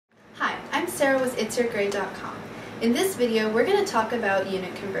Sarah with itsyourgrade.com. In this video, we're going to talk about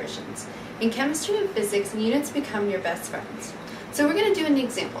unit conversions. In chemistry and physics, units become your best friends. So we're going to do an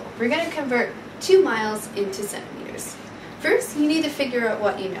example. We're going to convert 2 miles into centimeters. First, you need to figure out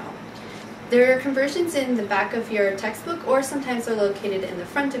what you know. There are conversions in the back of your textbook, or sometimes they're located in the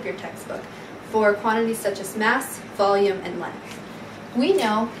front of your textbook for quantities such as mass, volume, and length. We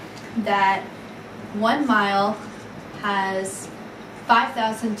know that 1 mile has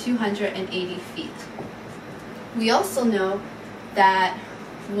 5,280 feet. We also know that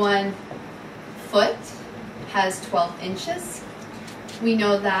 1 foot has 12 inches. We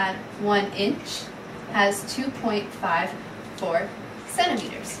know that 1 inch has 2.54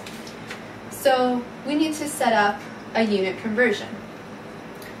 centimeters. So we need to set up a unit conversion.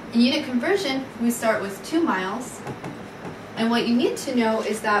 In unit conversion, we start with 2 miles. And what you need to know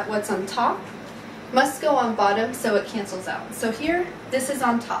is that what's on top must go on bottom so it cancels out. So here, this is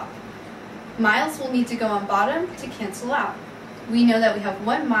on top. Miles will need to go on bottom to cancel out. We know that we have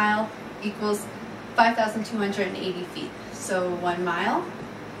 1 mile equals 5,280 feet. So 1 mile,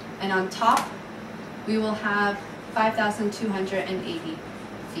 and on top we will have 5,280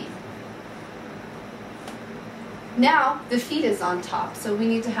 feet. Now the feet is on top, so we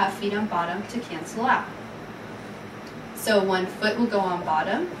need to have feet on bottom to cancel out. So 1 foot will go on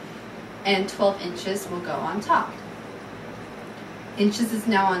bottom, and 12 inches will go on top. Inches is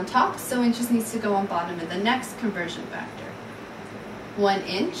now on top, so inches needs to go on bottom in the next conversion factor. 1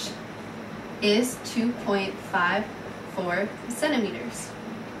 inch is 2.54 centimeters.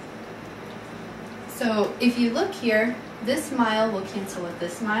 So if you look here, this mile will cancel with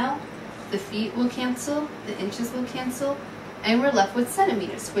this mile, the feet will cancel, the inches will cancel, and we're left with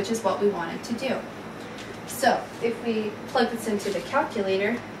centimeters, which is what we wanted to do. So if we plug this into the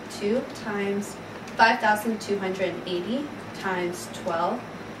calculator, 2 times 5,280 times 12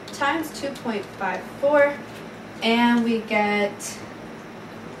 times 2.54, and we get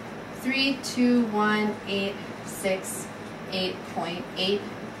 321,868.8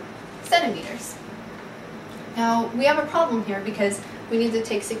 centimeters. Now we have a problem here because we need to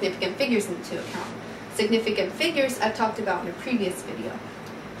take significant figures into account. Significant figures I've talked about in a previous video.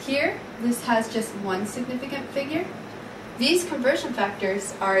 Here, this has just 1 significant figure. These conversion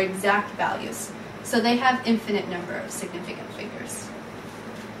factors are exact values, so they have infinite number of significant figures.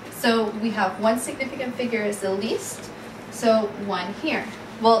 So we have 1 significant figure as the least, so 1 here.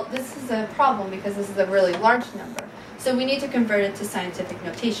 Well, this is a problem because this is a really large number, so we need to convert it to scientific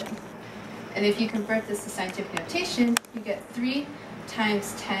notation. And if you convert this to scientific notation, you get 3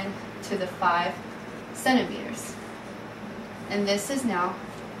 times 10 to the 5 centimeters. And this is now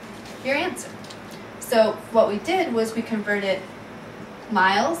your answer. So what we did was we converted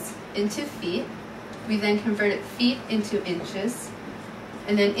miles into feet, we then converted feet into inches,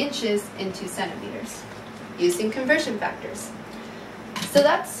 and then inches into centimeters using conversion factors. So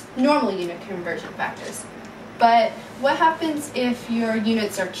that's normal unit conversion factors. But what happens if your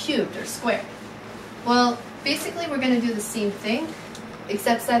units are cubed or squared? Well, basically we're going to do the same thing,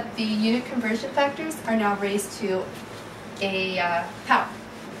 except that the unit conversion factors are now raised to a power.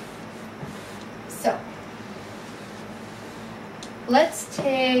 So let's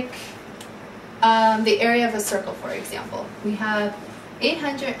take the area of a circle, for example. We have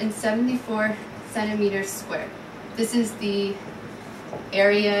 874 centimeters squared. This is the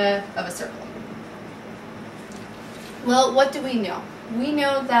area of a circle. Well, what do we know? We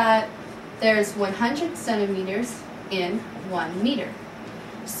know that there's 100 centimeters in 1 meter.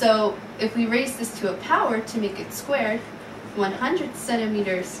 So if we raise this to a power to make it squared, 100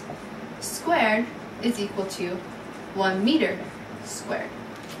 centimeters squared is equal to 1 meter squared.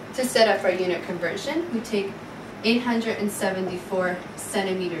 To set up our unit conversion, we take 874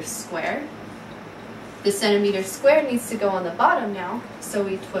 centimeters squared. The centimeter squared needs to go on the bottom now, so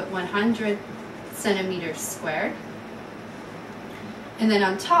we put 100 centimeters squared. And then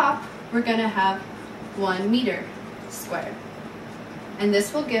on top, we're going to have 1 meter squared. And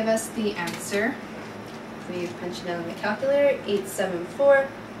this will give us the answer. We punch it in on the calculator, 874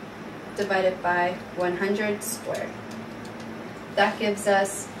 divided by 100 squared. That gives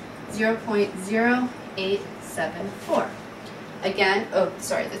us 0.0874. Again, oh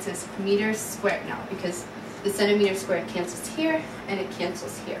sorry, this is meters squared now because the centimeter squared cancels here and it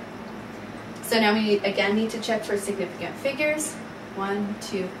cancels here. So now we again need to check for significant figures. 1,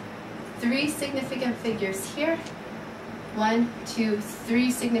 2, 3 significant figures here. 1, 2,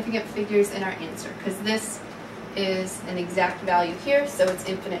 3 significant figures in our answer because this is an exact value here, so it's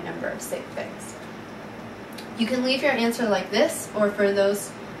infinite number of safe things. You can leave your answer like this, or for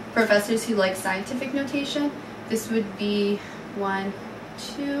those professors who like scientific notation, this would be 1,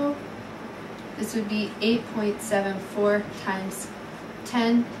 2, this would be 8.74 times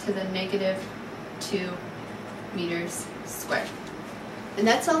 10 to the negative 2 meters squared. And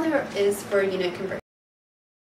that's all there is for unit conversion.